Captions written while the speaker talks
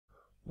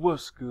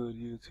What's good,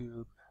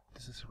 YouTube?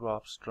 This is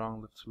Rob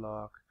Stronglifts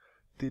vlog.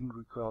 Didn't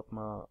record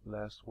my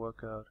last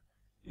workout.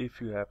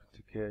 If you happen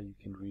to care, you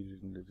can read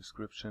it in the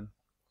description.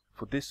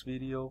 For this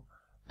video,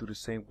 do the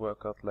same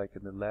workout like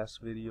in the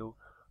last video,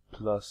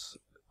 plus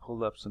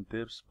pull-ups and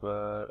dips,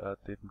 but I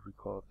didn't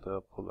record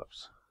the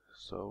pull-ups.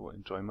 So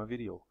enjoy my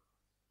video.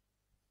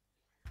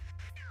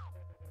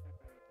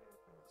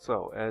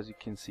 So as you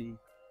can see,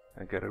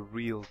 I got a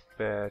real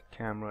bad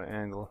camera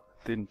angle.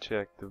 Didn't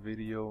check the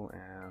video,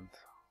 and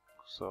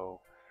so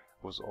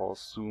was all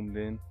zoomed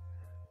in,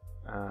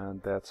 and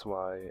that's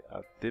why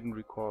I didn't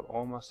record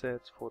all my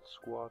sets for the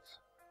squats.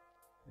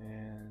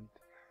 And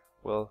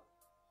well,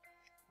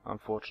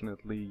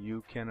 unfortunately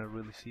you cannot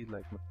really see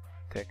like my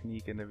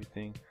technique and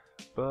everything,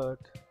 but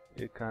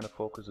it kind of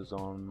focuses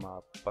on my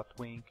butt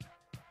wing,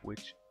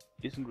 which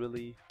isn't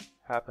really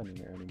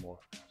happening anymore.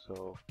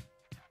 So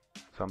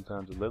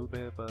sometimes a little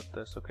bit, but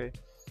that's okay.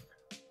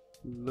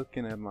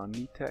 Looking at my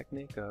knee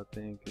technique, I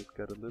think it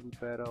got a little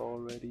better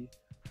already,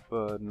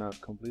 but not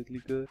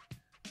completely good.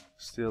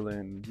 Still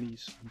in knee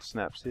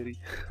snap city.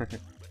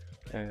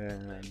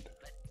 And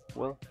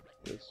well,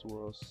 this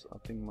was I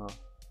think my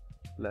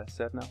last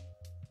set now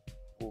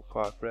for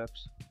 5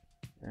 reps,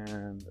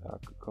 and I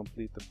could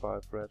complete the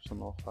 5 reps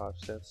on all 5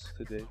 sets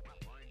today,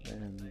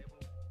 and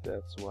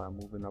that's why I'm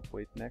moving up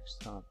weight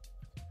next time.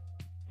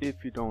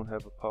 If you don't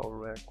have a power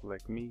rack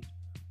like me,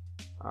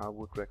 I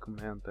would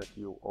recommend that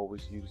you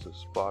always use a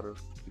spotter,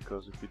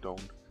 because if you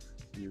don't,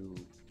 you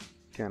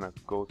cannot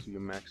go to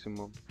your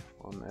maximum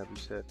on every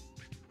set,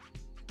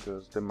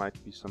 because there might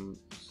be some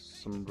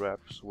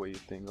reps where you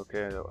think,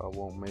 okay, I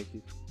won't make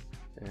it,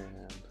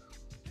 and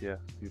yeah,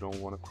 you don't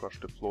want to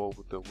crush the floor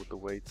with the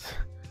weights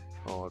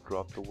or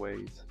drop the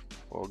weights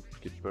or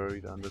get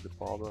buried under the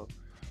barbell.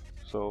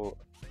 So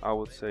I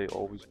would say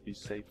always be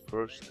safe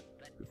first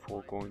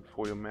before going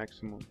for your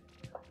maximum.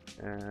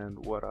 And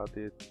what I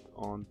did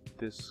on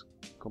this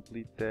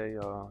complete day,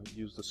 I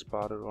used a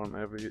spotter on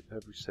every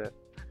set,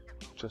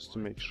 just to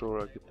make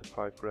sure I get the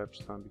 5 reps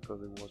done,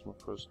 because it was my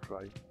first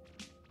try.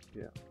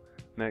 Yeah.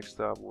 Next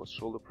up was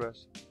shoulder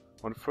press.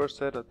 On the first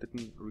set I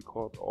didn't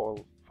record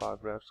all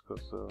 5 reps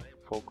because the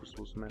focus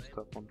was messed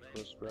up on the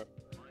first rep.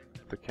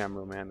 The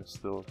cameraman is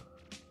still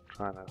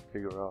trying to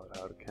figure out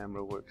how the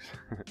camera works.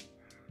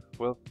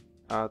 Well,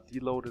 I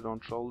deloaded on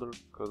shoulder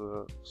because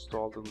I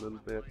stalled a little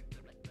bit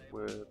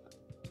with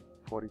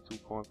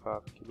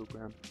 42.5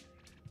 kilogram,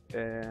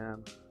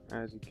 and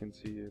as you can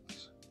see,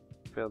 it's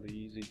fairly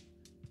easy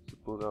to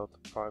pull out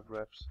 5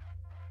 reps,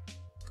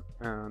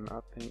 and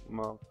I think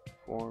my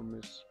form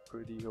is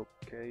pretty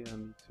okay. I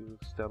need to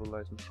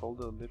stabilize my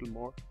shoulder a little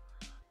more,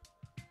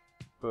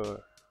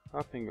 but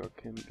I think I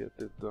can get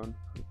it done.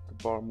 The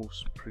bar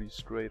moves pretty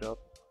straight up,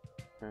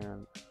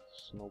 and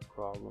it's no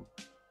problem.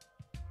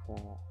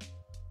 For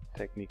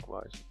technique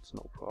wise, it's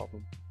no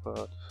problem,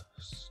 but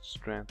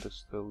strength is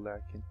still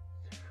lacking.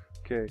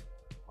 Okay,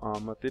 I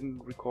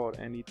didn't record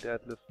any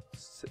deadlift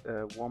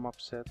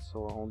warm-up sets,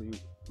 so I only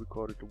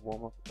recorded the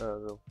warm-up,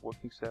 the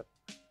working set.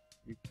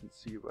 You can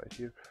see right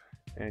here,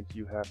 and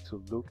you have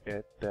to look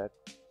at that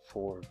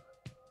form.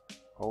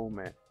 Oh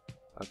man,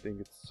 I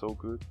think it's so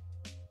good.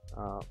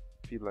 I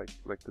feel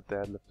like the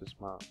deadlift is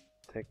my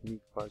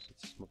technique wise,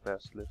 it's my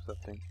best lift,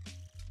 I think.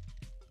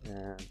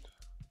 And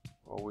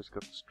always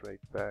got the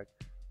straight back,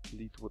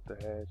 lead with the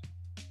head,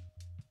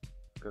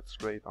 got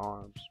straight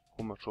arms,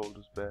 pull my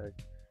shoulders back,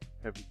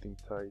 everything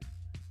tight.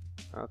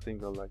 I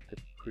think I liked it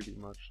pretty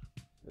much.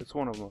 It's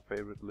one of my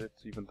favorite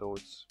lifts, even though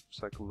it's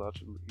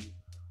psychologically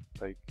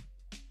like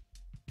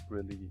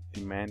really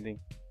demanding,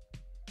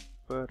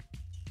 but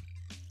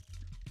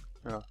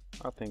yeah,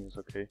 I think it's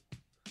okay.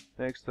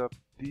 Next up,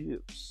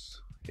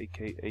 dips,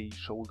 aka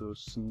shoulder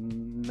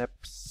snap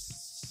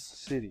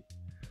city.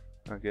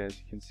 Okay, as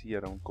you can see, I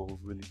don't go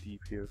really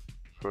deep here.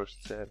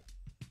 First set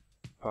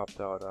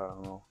popped out, I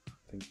don't know,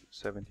 I think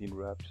 17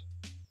 reps,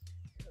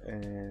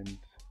 and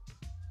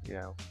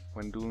yeah,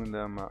 when doing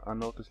them, I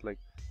noticed like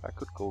I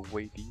could go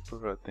way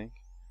deeper, I think,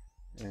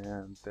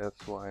 and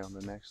that's why on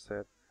the next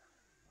set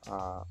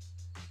I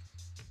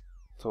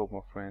told my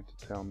friend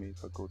to tell me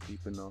if I go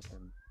deep enough,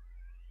 and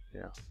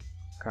yeah,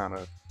 kind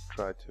of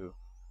try to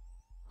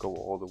go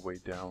all the way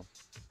down,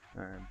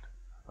 and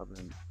I've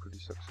been pretty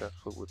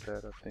successful with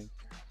that, I think.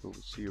 We will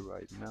see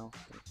right now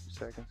in a few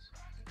seconds,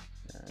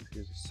 and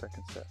here's the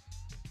second set.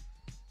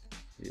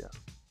 Yeah,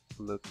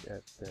 look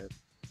at that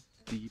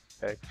deep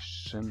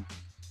action.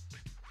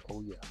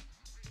 Oh yeah,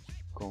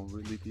 going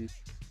really deep.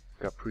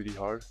 Got pretty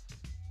hard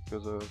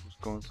because I was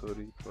going so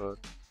deep, but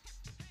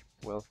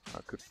well,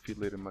 I could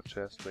feel it in my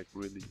chest, like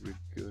really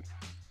good,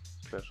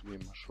 especially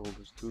in my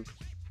shoulders too.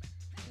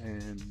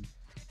 And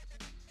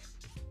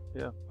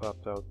yeah,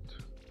 popped out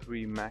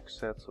 3 max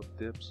sets of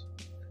dips.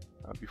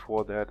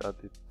 Before that I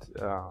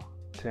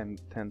did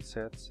 10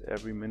 sets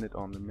every minute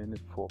on the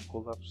minute for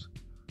pull-ups,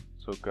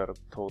 so got a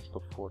total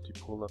of 40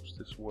 pull-ups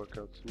this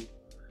workout too.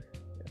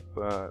 Yeah,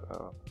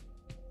 but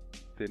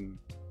didn't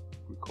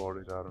record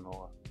it, I don't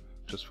know,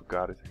 I just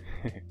forgot it.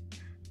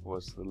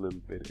 Was a little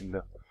bit in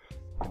the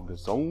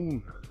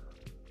zone.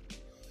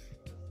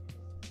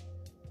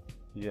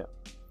 yeah,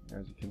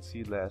 as you can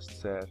see,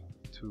 last set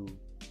 2,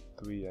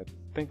 3, I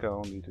think I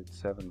only did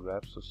 7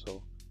 reps or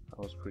so.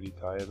 I was pretty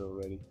tired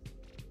already.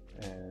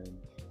 And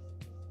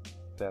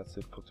that's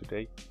it for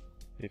today.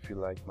 If you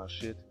like my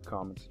shit,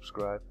 comment,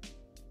 subscribe.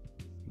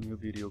 New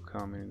video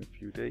coming in a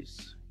few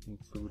days,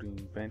 including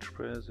bench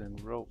press and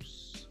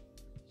rows.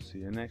 See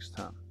you next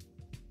time.